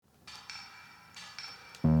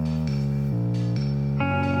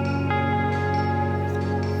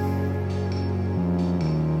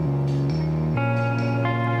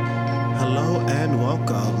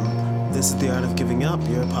is The Art of Giving Up,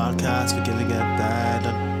 your podcast for giving up bad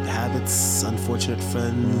habits, unfortunate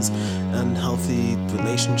friends, unhealthy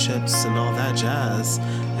relationships, and all that jazz.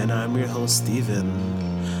 And I'm your host, Steven.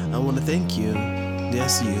 I want to thank you,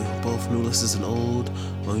 yes you, both new listeners and old,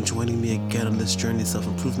 for joining me again on this journey of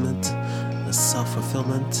self-improvement, of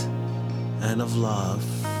self-fulfillment, and of love.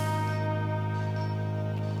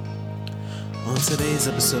 On today's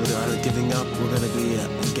episode of The Art of Giving Up, we're going to be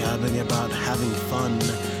gabbing about having fun,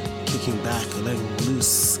 kicking back, letting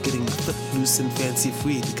loose, getting footloose and fancy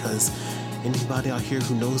free, because anybody out here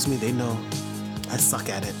who knows me, they know I suck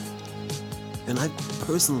at it. And I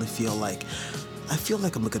personally feel like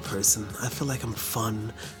I'm a good person. I feel like I'm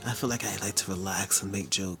fun. I feel like I like to relax and make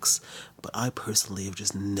jokes. But I personally have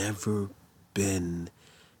just never been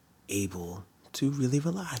able to really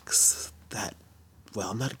relax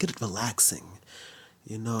I'm not good at relaxing.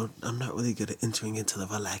 I'm not really good at entering into the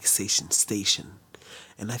relaxation station.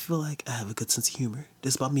 And I feel like I have a good sense of humor.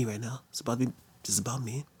 This is about me right now. This is about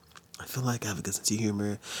me. I feel like I have a good sense of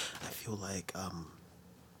humor. I feel like I'm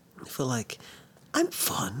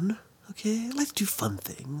fun. Okay? I like to do fun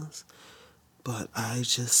things. But I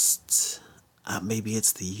just... maybe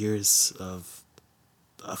it's the years of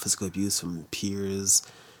physical abuse from peers,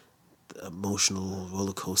 the emotional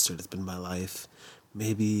roller coaster that's been my life.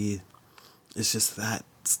 Maybe it's just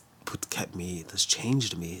that's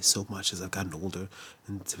changed me so much as I've gotten older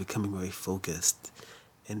into becoming very focused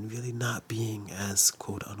and really not being as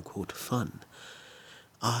quote unquote fun.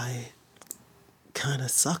 I kind of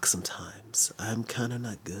suck sometimes. I'm kind of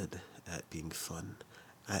not good at being fun,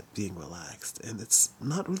 at being relaxed, and it's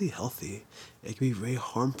not really healthy. It can be very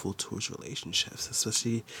harmful towards relationships,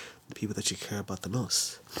 especially the people that you care about the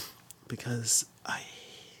most, because I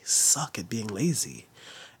suck at being lazy.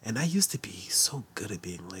 And I used to be so good at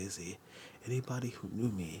being lazy. Anybody who knew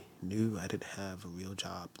me knew I didn't have a real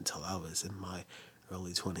job until I was in my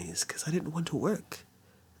early 20s, because I didn't want to work.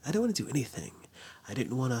 I didn't want to do anything. I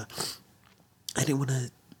didn't want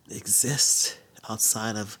to exist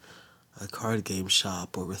outside of a card game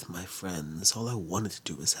shop or with my friends. All I wanted to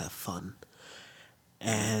do was have fun.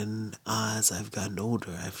 And as I've gotten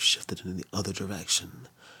older, I've shifted in the other direction.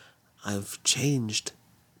 I've changed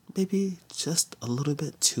maybe just a little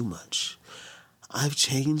bit too much. I've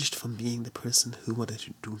changed from being the person who wanted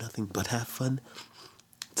to do nothing but have fun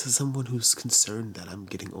to someone who's concerned that I'm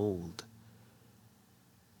getting old.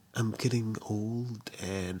 I'm getting old,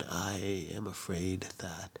 and I am afraid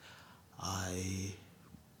that I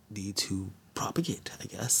need to propagate, I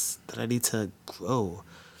guess. That I need to grow.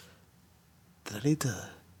 That I need to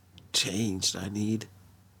change. That I need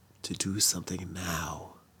to do something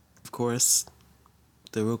now. Of course,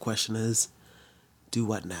 the real question is, do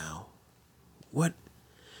what now? What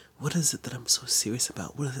is it that I'm so serious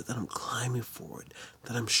about? What is it that I'm climbing for?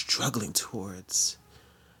 That I'm struggling towards?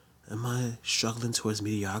 Am I struggling towards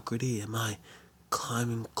mediocrity? Am I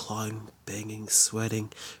climbing, clawing, banging,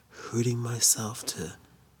 sweating, hurting myself to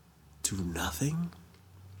do nothing?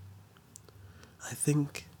 I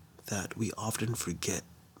think that we often forget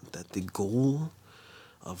that the goal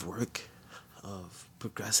of work, of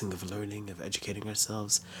progressing, of learning, of educating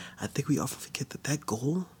ourselves, I think we often forget that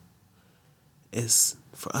goal is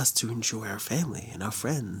for us to enjoy our family and our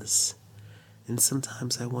friends. And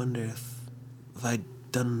sometimes I wonder if I'd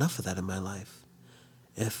done enough of that in my life.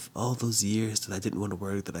 If all those years that I didn't want to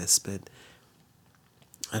work, that I spent,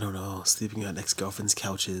 I don't know, sleeping on ex-girlfriends'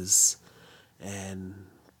 couches and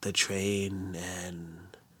the train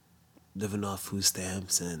and living off food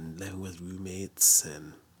stamps and living with roommates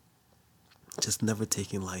and just never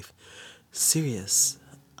taking life serious.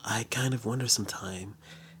 I kind of wonder sometimes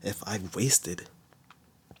if I've wasted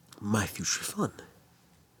my future fun.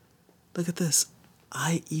 Look at this.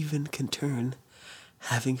 I even can turn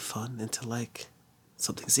having fun into like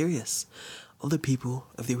something serious. Other people,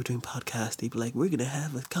 if they were doing podcasts, they'd be like, we're going to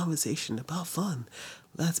have a conversation about fun.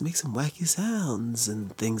 Let's make some wacky sounds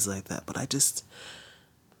and things like that. But it's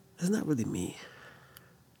not really me.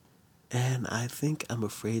 And I think I'm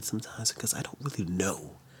afraid sometimes because I don't really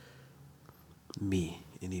know me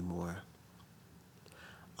anymore.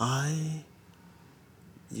 I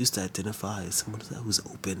used to identify as someone that was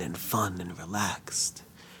open and fun and relaxed.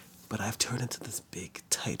 But I've turned into this big,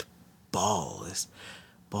 tight ball, this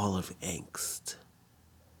ball of angst.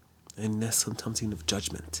 And there's sometimes even of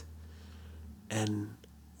judgment. And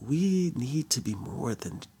we need to be more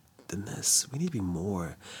than this. We need to be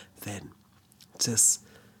more than just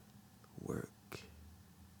work.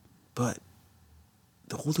 But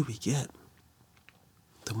the older we get,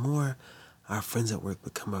 the more our friends at work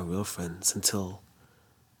become our real friends until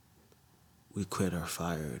we quit or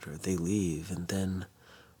fired or they leave, and then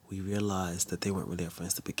we realize that they weren't really our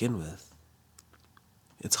friends to begin with.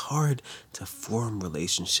 It's hard to form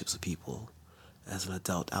relationships with people as an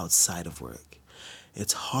adult outside of work.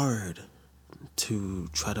 It's hard to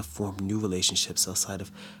try to form new relationships outside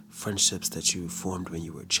of friendships that you formed when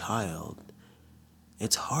you were a child.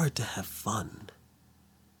 It's hard to have fun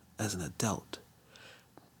as an adult.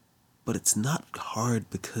 But it's not hard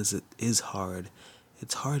because it is hard.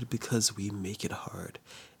 It's hard because we make it hard.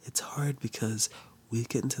 It's hard because we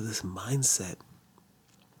get into this mindset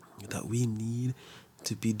that we need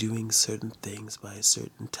to be doing certain things by a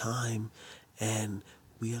certain time, and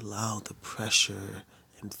we allow the pressure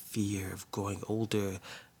and fear of growing older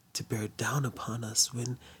to bear down upon us,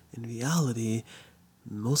 when in reality,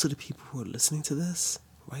 most of the people who are listening to this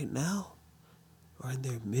right now are in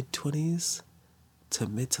their mid-20s to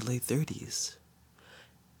mid to late 30s.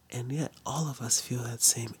 And yet all of us feel that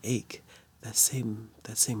same ache, that same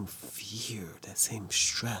fear, that same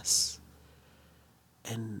stress.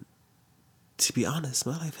 And to be honest,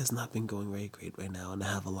 my life has not been going very great right now, and I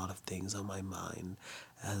have a lot of things on my mind,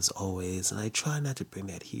 as always, and I try not to bring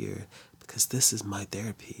that here because this is my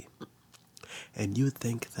therapy. And you would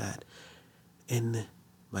think that in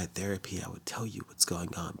my therapy I would tell you what's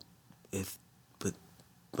going on, but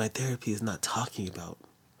my therapy is not talking about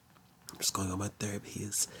what's going on. My therapy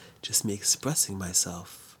is just me expressing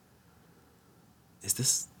myself. Is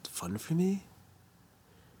this fun for me?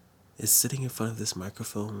 Is sitting in front of this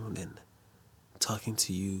microphone and talking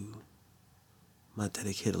to you, my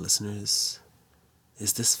dedicated listeners,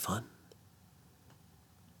 is this fun?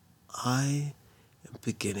 I am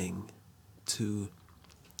beginning to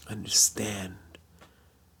understand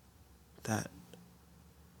that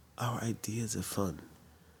our ideas of fun,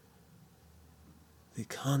 the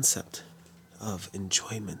concept of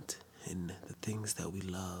enjoyment in the things that we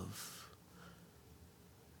love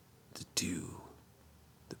to do,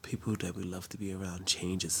 the people that we love to be around,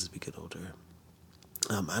 changes as we get older.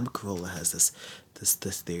 Adam Carolla has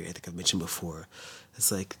this theory I think I've mentioned before.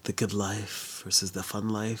 It's like the good life versus the fun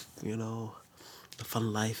life. The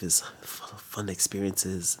fun life is fun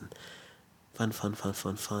experiences and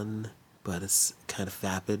fun, but it's kind of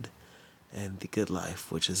vapid. And the good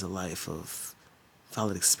life, which is a life of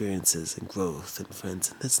valid experiences and growth and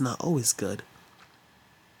friends, and it's not always good.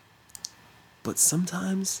 But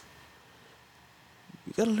sometimes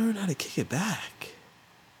you gotta learn how to kick it back.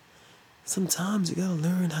 Sometimes you gotta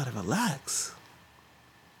learn how to relax.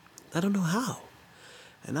 I don't know how.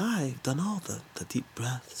 And I've done all the deep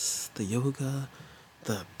breaths, the yoga,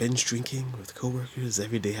 the binge drinking with coworkers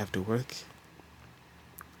every day after work,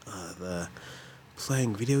 the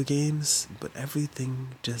playing video games, but everything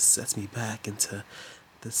just sets me back into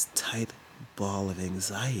this tight ball of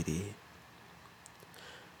anxiety.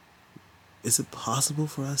 Is it possible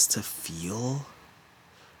for us to feel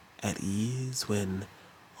at ease when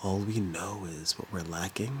all we know is what we're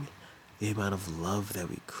lacking? The amount of love that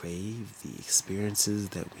we crave, the experiences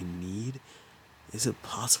that we need? Is it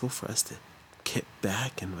possible for us to kick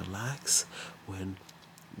back and relax when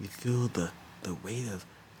we feel the weight of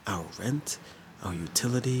our rent, our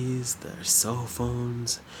utilities, our cell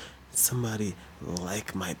phones? Somebody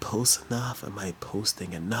like my post enough? Am I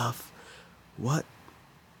posting enough? What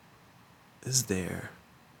is there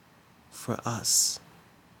for us?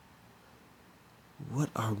 What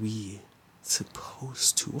are we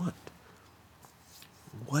supposed to want?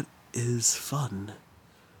 What is fun?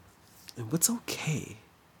 And what's okay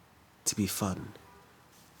to be fun?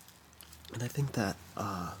 And I think that,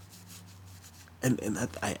 I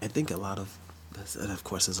think a lot of this, and of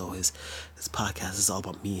course, as always, this podcast is all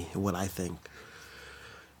about me and what I think.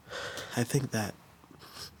 I think that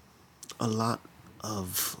a lot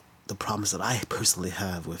of the problems that I personally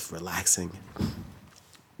have with relaxing,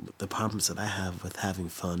 the problems that I have with having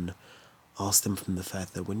fun, all stem from the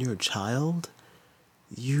fact that when you're a child,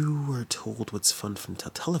 you were told what's fun from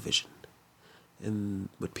television, and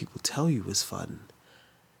what people tell you is fun.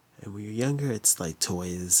 And when you're younger, it's like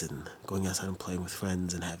toys and going outside and playing with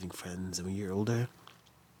friends and having friends. And when you're older,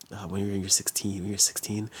 when you're 16,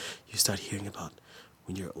 you start hearing about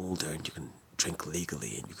when you're older and you can drink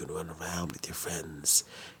legally and you can run around with your friends.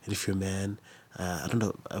 And if you're a man, I don't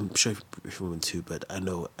know, I'm sure if you're a woman too, but I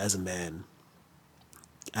know as a man,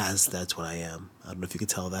 as that's what I am. I don't know if you can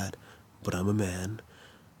tell that, but I'm a man.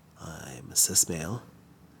 I'm a cis male.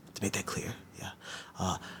 To make that clear,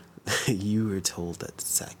 yeah. You were told that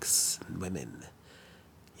sex and women,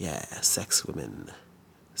 sex women.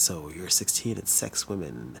 So you're 16, it's sex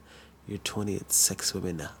women. You're 20, it's sex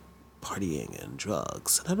women partying and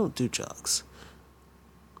drugs. And I don't do drugs.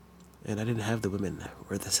 And I didn't have the women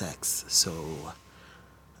or the sex. So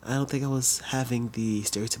I don't think I was having the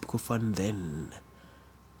stereotypical fun then.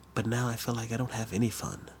 But now I feel like I don't have any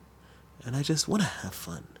fun. And I just want to have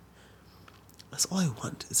fun. That's all I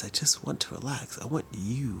want, is I just want to relax. I want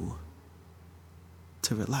you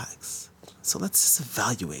to relax. So let's just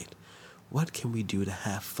evaluate, what can we do to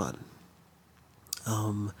have fun?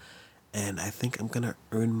 And I think I'm gonna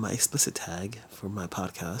earn my explicit tag for my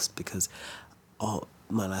podcast, because all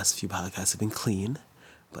my last few podcasts have been clean.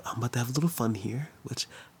 But I'm about to have a little fun here, which,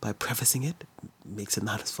 by prefacing it, makes it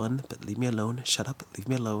not as fun. But leave me alone. Shut up. Leave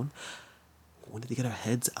me alone. We need to get our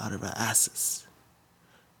heads out of our asses.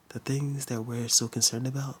 The things that we're so concerned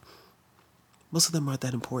about, most of them aren't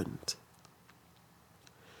that important.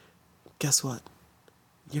 Guess what?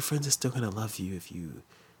 Your friends are still gonna love you if you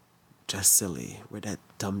dress silly, wear that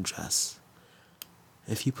dumb dress.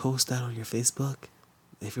 If you post that on your Facebook,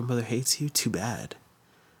 if your mother hates you, too bad.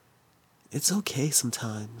 It's okay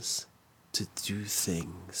sometimes to do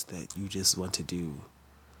things that you just want to do.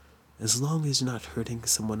 As long as you're not hurting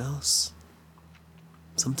someone else,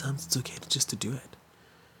 sometimes it's okay to do it.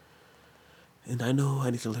 And I know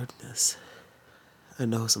I need to learn this. I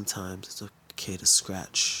know sometimes it's okay to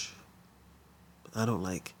scratch. I don't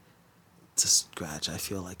like to scratch. I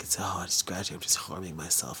feel like it's scratching, I'm just harming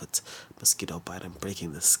myself. It's mosquito bite, I'm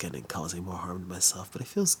breaking the skin and causing more harm to myself. But it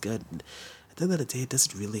feels good. And at the end of the day, does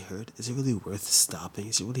it really hurt? Is it really worth stopping?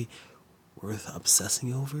 Is it really worth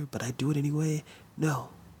obsessing over? But I do it anyway? No.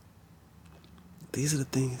 These are the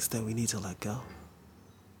things that we need to let go.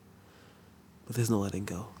 But there's no letting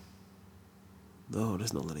go. No,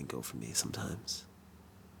 there's no letting go for me sometimes.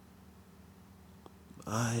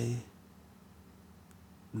 I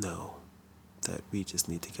know that we just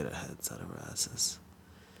need to get our heads out of our asses.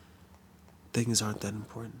 Things aren't that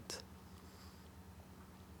important.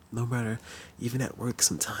 No matter, even at work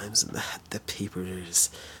sometimes, and the paper is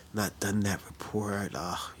not done that report,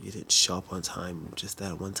 you didn't show up on time, just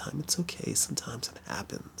that one time. It's okay, sometimes it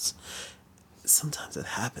happens.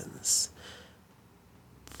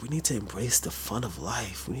 We need to embrace the fun of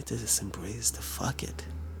life. We need to just embrace the fuck it.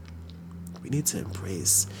 We need to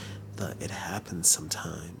embrace the it happens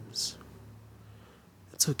sometimes.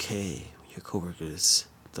 It's okay when your coworkers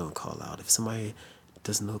don't call out. If somebody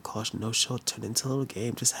doesn't no show, turn into a little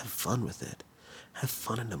game. Just have fun with it. Have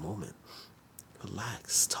fun in the moment.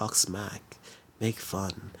 Relax, talk smack, make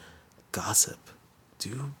fun, gossip,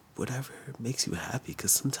 do whatever makes you happy,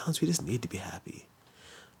 because sometimes we just need to be happy.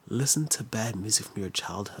 Listen to bad music from your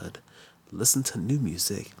childhood. Listen to new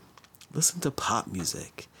music. Listen to pop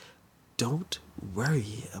music. Don't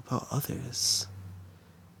worry about others.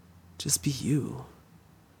 Just be you.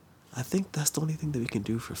 I think that's the only thing that we can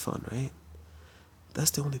do for fun, right?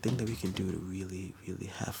 That's the only thing that we can do to really, really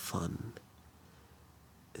have fun,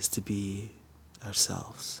 is to be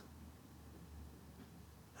ourselves.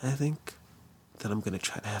 I think that I'm going to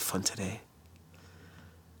try to have fun today.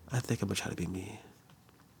 I think I'm going to try to be me.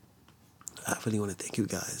 I really want to thank you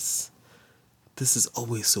guys. This is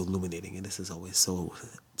always so illuminating, and this is always so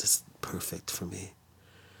just perfect for me.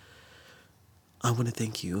 I want to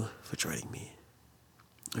thank you for joining me.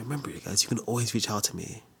 Remember, you guys, you can always reach out to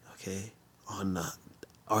me, okay, on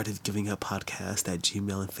Art of Giving Up Podcast at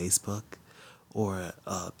Gmail and Facebook, or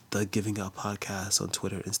the Giving Up Podcast on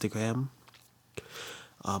Twitter and Instagram.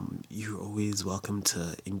 You're always welcome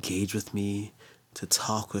to engage with me, to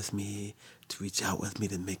talk with me, to reach out with me,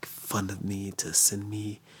 to make fun of me, to send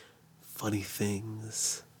me funny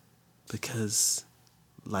things, because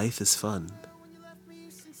life is fun.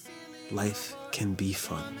 Life can be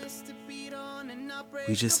fun.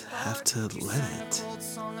 We just have to let it.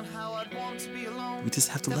 We just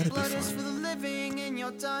have to let it be fun.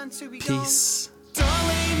 Peace. Don't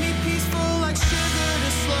leave me peaceful like sugar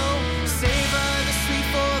to slow. Savor the sweet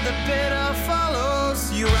for the bitter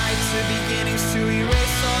follows. You write to beginnings to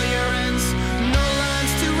erase all your ends. No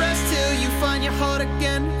lines to rest till you find your heart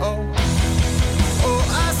again. Oh,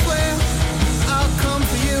 I swear I'll come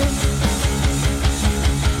for you.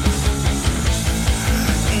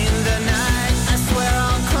 In the night, I swear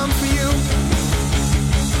I'll come for you.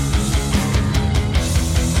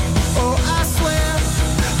 Oh, I swear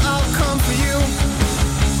I'll come for you.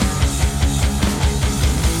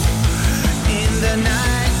 In the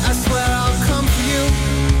night, I swear I'll come for you.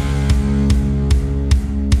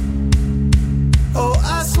 Oh,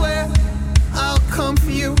 I swear I'll come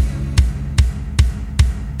for you.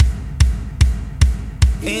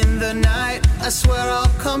 In the night, I swear I'll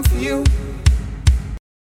come for you.